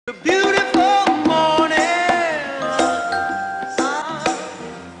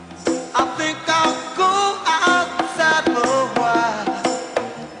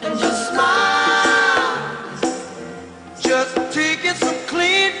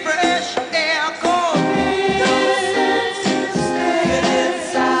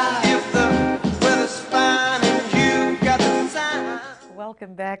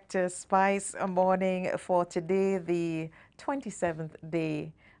to Spice Morning for today, the 27th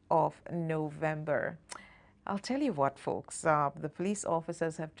day of November. I'll tell you what, folks, the police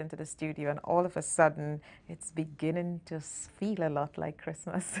officers have been to the studio, and all of a sudden, it's beginning to feel a lot like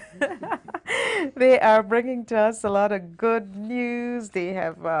Christmas. They are bringing to us a lot of good news. They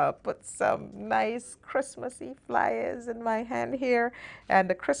have put some nice Christmassy flyers in my hand here, and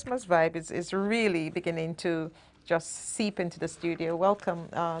the Christmas vibe is really beginning to just seep into the studio. Welcome,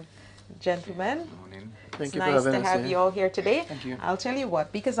 gentlemen. Good morning. It's Thank you for nice having to us have here. you all here today. Thank you. I'll tell you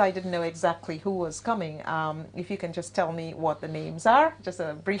what, because I didn't know exactly who was coming, if you can just tell me what the names are, just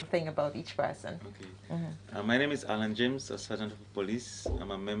a brief thing about each person. Okay. My name is Alan James, a sergeant of police.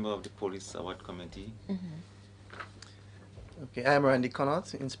 I'm a member of the Police Award Committee. Okay, I'm Randy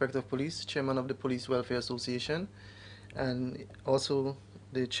Connaught, Inspector of Police, Chairman of the Police Welfare Association, and also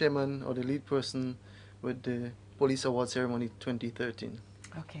the chairman or the lead person with the Police Award Ceremony 2013.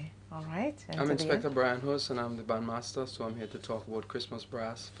 Okay, all right. And I'm to the Inspector end. Brian Huss, and I'm the bandmaster, so I'm here to talk about Christmas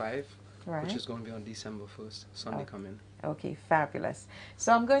Brass 5, Right. which is going to be on December 1st, Sunday coming. Okay, fabulous.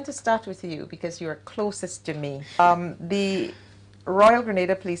 So I'm going to start with you because you're closest to me. The Royal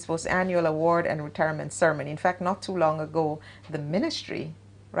Grenada Police Force Annual Award and Retirement Ceremony. In fact, not too long ago, the ministry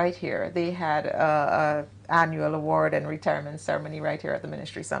right here, they had a annual award and retirement ceremony right here at the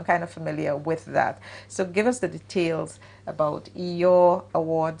ministry. So I'm kind of familiar with that. So give us the details about your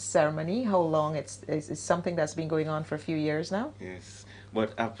award ceremony, how long it's something that's been going on for a few years now? Yes.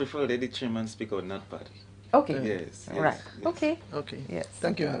 But I prefer let the chairman speak out, not bad. Okay. Yes. Right. Yes. Okay. Okay. Yes.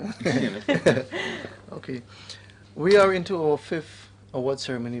 Thank you, Alan. You know. Okay. We are into our 5th award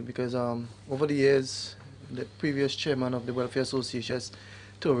ceremony because over the years, the previous chairman of the Welfare Association has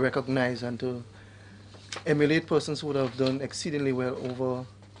to recognize and to emulate persons who would have done exceedingly well over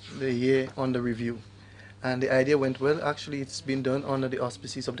the year on the review. And the idea went well. Actually, it's been done under the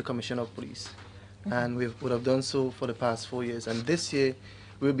auspices of the Commissioner of Police. And we would have done so for the past 4 years. And this year,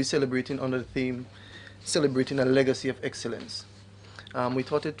 we'll be celebrating under the theme, Celebrating a Legacy of Excellence. We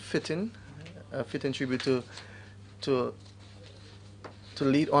thought it fitting, a fitting tribute to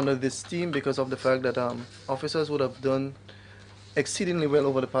lead under this theme because of the fact that officers would have done exceedingly well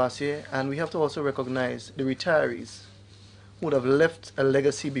over the past year, and we have to also recognize the retirees who would have left a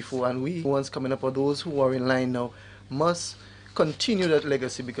legacy before, and we ones coming up, or those who are in line now, must continue that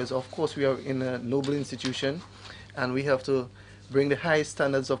legacy because of course we are in a noble institution and we have to bring the highest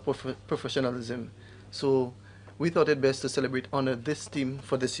standards of professionalism. So we thought it best to celebrate under this theme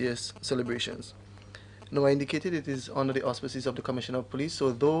for this year's celebrations. Now, I indicated it is under the auspices of the Commissioner of Police,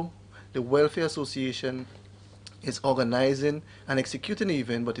 so though the Welfare Association is organizing and executing the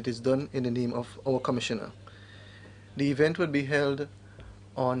event, but it is done in the name of our Commissioner. The event will be held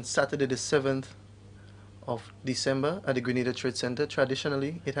on Saturday the 7th of December at the Grenada Trade Center.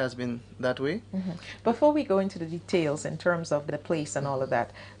 Traditionally, it has been that way. Before we go into the details in terms of the place and all of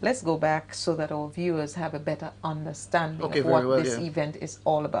that, let's go back so that our viewers have a better understanding Okay, of very what well, this yeah. event is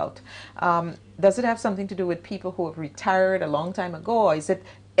all about. Does it have something to do with people who have retired a long time ago, or is it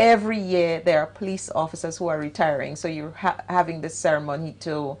every year there are police officers who are retiring, so you're having this ceremony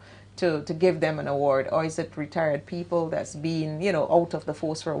to give them an award, or is it retired people that's been, you know, out of the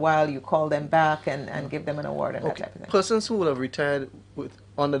force for a while, you call them back and give them an award and that Okay. type of thing? Persons who would have retired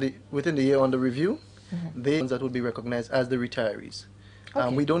within the year under review, they ones that would be recognized as the retirees.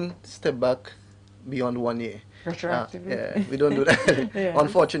 Okay. We don't step back beyond 1 year. Retroactively? Yeah, we don't do that, Yes.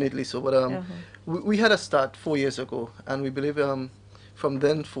 unfortunately. So, but we had a start 4 years ago, and we believe from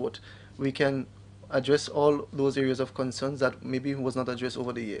then forth we can address all those areas of concerns that maybe was not addressed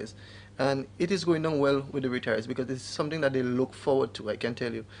over the years. And it is going on well with the retirees because it's something that they look forward to, I can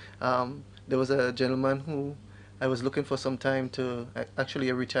tell you. There was a gentleman who I was looking for some time to, actually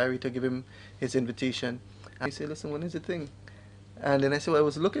a retiree, to give him his invitation. And he said, listen, when is the thing? And then I said, well, I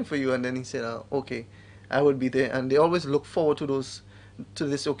was looking for you. And then he said, okay, I will be there. And they always look forward to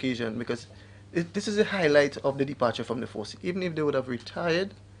this occasion because this is a highlight of the departure from the force. Even if they would have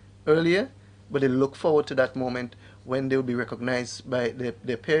retired earlier, but they look forward to that moment when they will be recognized by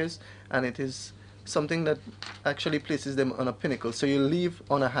their peers, and it is something that actually places them on a pinnacle. So you leave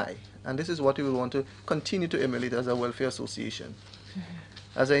on a high, and this is what we will want to continue to emulate as a welfare association.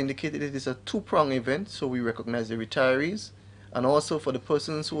 As I indicated, it is a two-pronged event, so we recognize the retirees, and also for the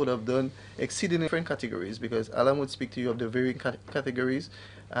persons who would have done exceedingly different categories, because Alan would speak to you of the varying categories,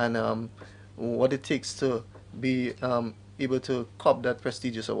 and what it takes to be able to cop that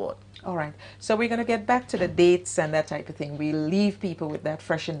prestigious award. All right. So we're going to get back to the dates and that type of thing. We leave people with that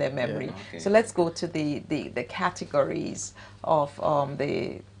fresh in their memory. Yeah, okay. So let's go to the categories of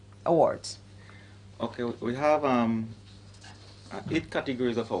the awards. Okay, we have 8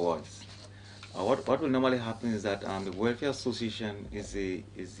 categories of awards. What will normally happen is that the Welfare Association is the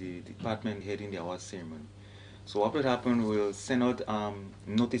department heading the award ceremony. So what will happen, we'll send out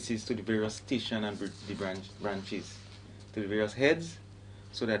notices to the various station and the branches, to the various heads,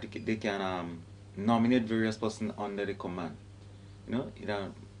 so that they can nominate various persons under the command.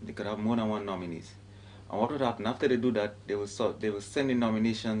 They could have more than one nominees. And what would happen after they do that, they will send the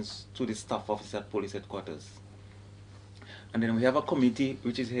nominations to the staff officer at police headquarters. And then we have a committee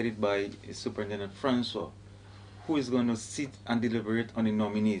which is headed by Superintendent Francois, who is going to sit and deliberate on the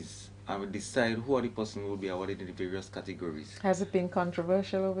nominees and will decide who are the persons who will be awarded in the various categories. Has it been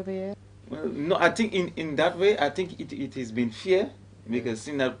controversial over the years? Well, no, I think in that way, I think it has been fair, because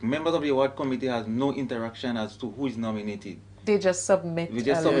seeing that members of the award committee has no interaction as to who is nominated. They just submit We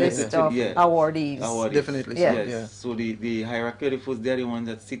just a submit list it, of yeah. awardees. Definitely, Yeah. Yes. Yeah. So the hierarchy of the force, they're the ones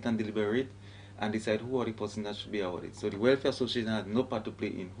that sit and deliberate and decide who are the persons that should be awarded. So the Welfare Association has no part to play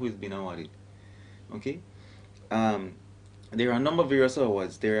in who is being awarded. Okay? There are a number of various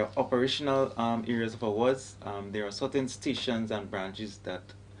awards. There are operational areas of awards. There are certain stations and branches that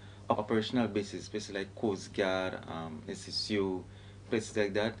operational basis, places like Coast Guard, SSU, places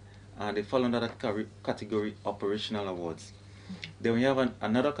like that, and they fall under that category, operational awards. Then we have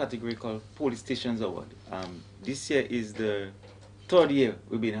another category called Police Stations Award. This year is the 3rd year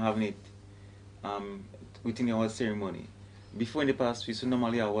we've been having it within the award ceremony. Before in the past, we used to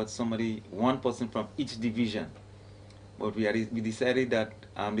normally award one person from each division. But we decided that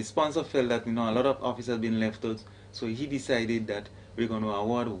the sponsor felt that a lot of officers have been left out, so he decided that we're going to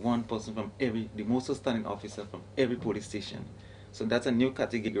award one person from the most outstanding officer from every police station. So that's a new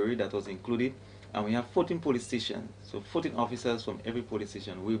category that was included, and we have 14 police stations, so 14 officers from every police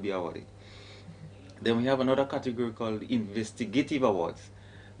station will be awarded. Then we have another category called Investigative Awards,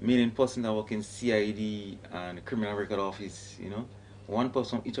 meaning persons that work in CID and Criminal Record Office. One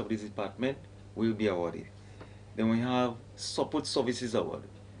person from each of these departments will be awarded. Then we have Support Services Award,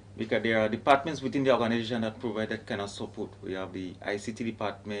 because there are departments within the organization that provide that kind of support. We have the ICT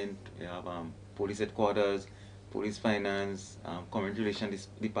department, we have police headquarters, police finance, community relations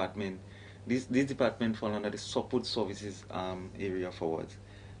department. These departments fall under the support services area of awards.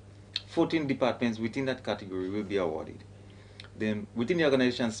 14 departments within that category will be awarded. Then within the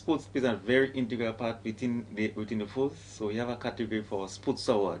organization, sports plays a very integral part within the force. So we have a category for sports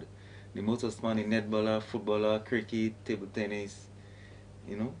award. The most outstanding netballer, footballer, cricket, table tennis,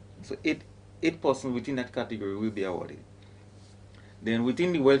 So eight persons within that category will be awarded. Then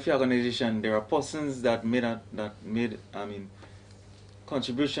within the welfare organization, there are persons that made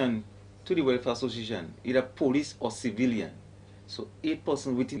contribution to the welfare association, either police or civilian. So 8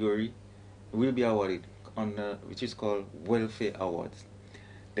 persons within the category will be awarded which is called Welfare Awards.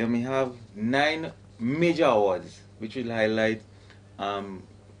 Then we have 9 major awards, which will highlight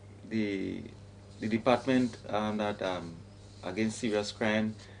the department that against serious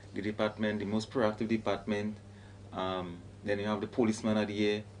crime, the most proactive department. Then you have the Policeman of the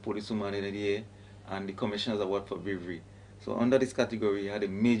Year, Policewoman of the Year, and the Commissioner's Award for Bravery. So under this category, you have the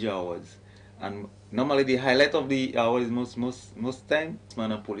major awards. And normally the highlight of the award is most time,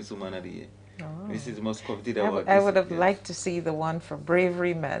 Man and Policewoman of the Year. Oh. This is the most coveted award. I would have liked to see the one for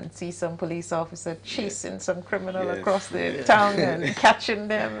Bravery Man, see some police officer chasing some criminal across the town and catching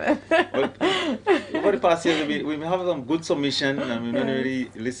them. But over the past years, we have some good submission, and we don't really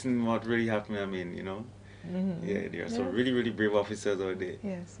listen what really happened. Yeah, there are some really, really brave officers out there.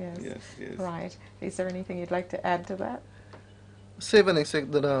 Yes. Yes. Right. Is there anything you'd like to add to that? Save and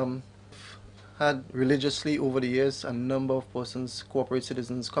except that had religiously over the years a number of persons, corporate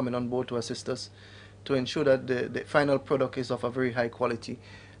citizens, coming on board to assist us to ensure that the final product is of a very high quality.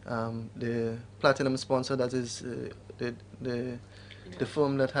 The platinum sponsor, that is the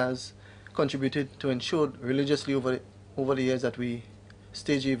firm that has contributed to ensure religiously over the years that we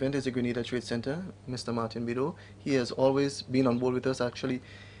stage the event, is the Grenada Trade Center, Mr. Martin Bido. He has always been on board with us. Actually,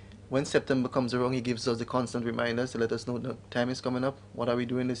 when September comes around, he gives us the constant reminders to let us know the time is coming up. What are we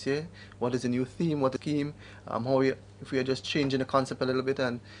doing this year? What is the new theme? What is the scheme? If we are just changing the concept a little bit.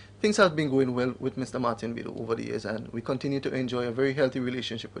 And things have been going well with Mr. Martin Bido over the years, and we continue to enjoy a very healthy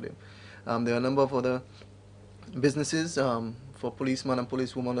relationship with him. There are a number of other businesses for Policeman and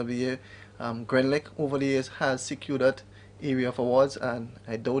Policewoman of the Year. Grenlec over the years has secured that area of awards, and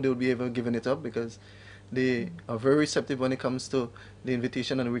I doubt they will be ever giving it up, because they are very receptive when it comes to the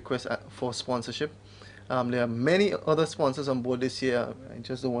invitation and request for sponsorship. There are many other sponsors on board this year. I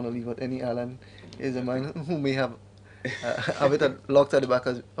just don't want to leave out any. Alan is a man who may have it locked at the back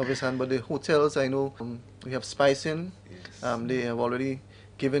of his hand, but the hotels, I know, we have Spice Inn. They have already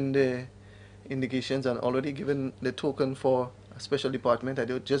given the indications and already given the token for special department.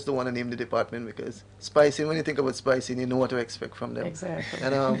 Just don't want to name the department because spicing, when you think about spicing, you know what to expect from them. Exactly.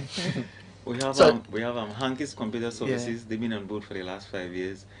 And we have Hankey's Computer Services. They've been on board for the last 5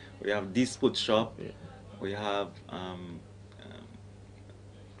 years. We have Dispute Shop. Yeah. We have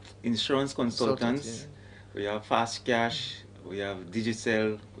insurance consultants. We have Fast Cash. We have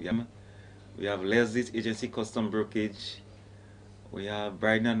Digicel. We have Leslie's Agency Custom Brokerage. We have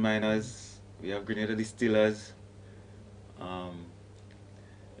Bryden and Miners. We have Grenada Distillers.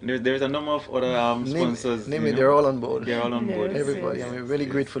 There's a number of other sponsors. Name it, they're all on board. They're all on board. Yes, Everybody, yes. and we're really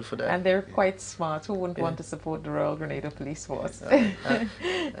grateful for that. And they're quite smart. Who wouldn't Yeah. want to support the Royal Grenada Police Force?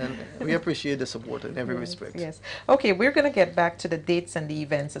 And we appreciate the support in every respect. Yes. Okay, we're going to get back to the dates and the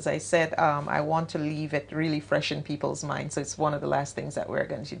events. As I said, I want to leave it really fresh in people's minds. So it's one of the last things that we're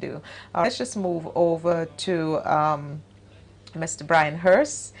going to do. Let's just move over to Mr. Brian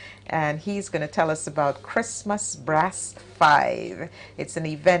Hurst, and he's going to tell us about Christmas Brass 5. It's an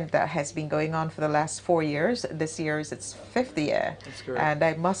event that has been going on for the last 4 years. This year is its 5th year. That's correct. And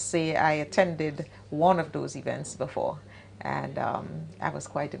I must say I attended one of those events before, and I was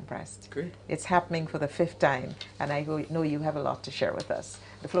quite impressed. Great. It's happening for the 5th time, and I know you have a lot to share with us.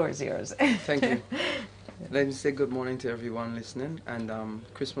 The floor is yours. Thank you. Let me say good morning to everyone listening. And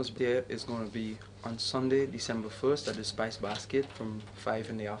Christmas Day is going to be on Sunday, December 1st at the Spice Basket from 5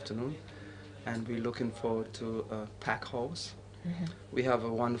 in the afternoon. And we're looking forward to a packed house. We have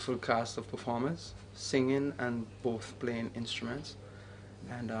a wonderful cast of performers singing and both playing instruments.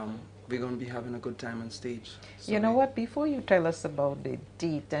 And we're going to be having a good time on stage. You know what? Before you tell us about the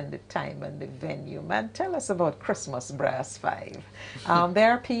date and the time and the venue, man, tell us about Christmas Brass 5.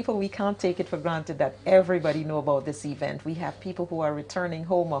 There are people, we can't take it for granted that everybody know about this event. We have people who are returning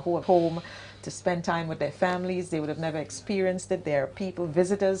home or who are home to spend time with their families. They would have never experienced it. There are people,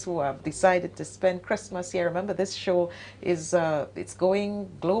 visitors, who have decided to spend Christmas here. Remember, this show is it's going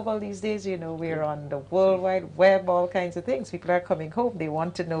global these days. You know, we're on the World Wide Web, all kinds of things. People are coming home. They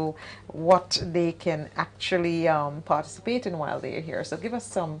want to know what they can actually participate in while they're here. So give us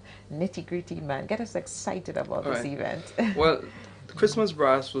some nitty-gritty, man. Get us excited about All this right. event. Well, Christmas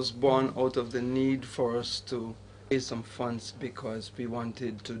Brass was born out of the need for us to raise some funds because we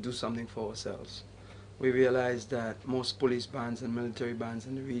wanted to do something for ourselves. We realized that most police bands and military bands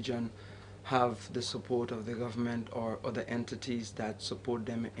in the region have the support of the government or other entities that support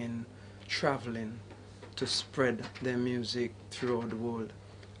them in traveling to spread their music throughout the world.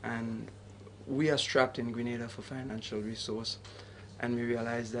 And we are strapped in Grenada for financial resource, and we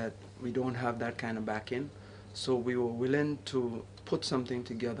realized that we don't have that kind of backing. So we were willing to put something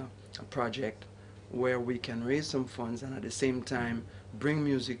together, a project where we can raise some funds and at the same time bring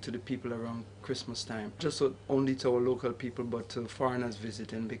music to the people around Christmas time. Just so only to our local people, but to foreigners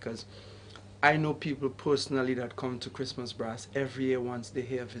visiting, because I know people personally that come to Christmas Brass every year once they're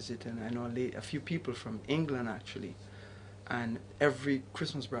here visiting. I know a few people from England actually, and every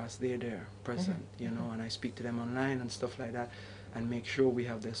Christmas Brass they're there present, you know, and I speak to them online and stuff like that and make sure we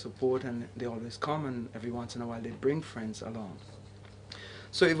have their support, and they always come, and every once in a while they bring friends along.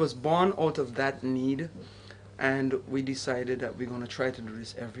 So it was born out of that need, and we decided that we're going to try to do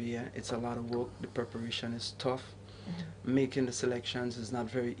this every year. It's a lot of work. The preparation is tough. Making the selections is not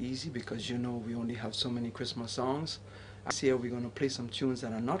very easy because, you know, we only have so many Christmas songs. This year we're going to play some tunes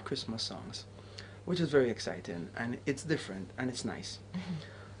that are not Christmas songs, which is very exciting, and it's different and it's nice.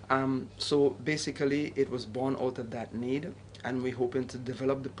 So basically it was born out of that need, and we're hoping to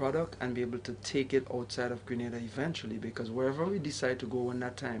develop the product and be able to take it outside of Grenada eventually, because wherever we decide to go when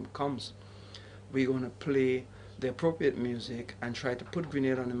that time comes, we're going to play the appropriate music and try to put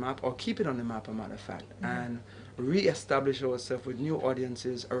Grenada on the map, or keep it on the map, a matter of fact, and re-establish ourselves with new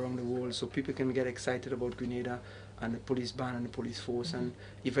audiences around the world so people can get excited about Grenada and the police band and the police force and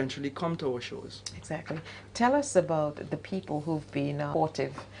eventually come to our shows. Exactly. Tell us about the people who've been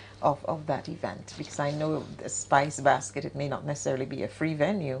supportive of that event, because I know the Spice Basket, it may not necessarily be a free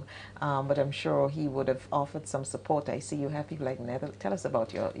venue, but I'm sure he would have offered some support. I see you have people like Nether. Tell us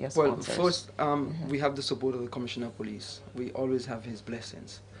about your Well, sponsors. first, we have the support of the Commissioner of Police. We always have his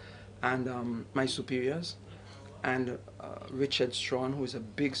blessings. And my superiors, and Richard Strawn, who is a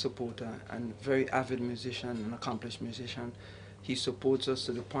big supporter and very avid musician and accomplished musician. He supports us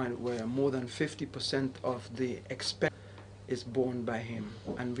to the point where more than 50% of the expense is borne by him,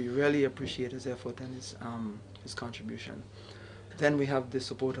 and we really appreciate his effort and his contribution. Then we have the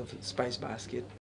support of Spice Basket.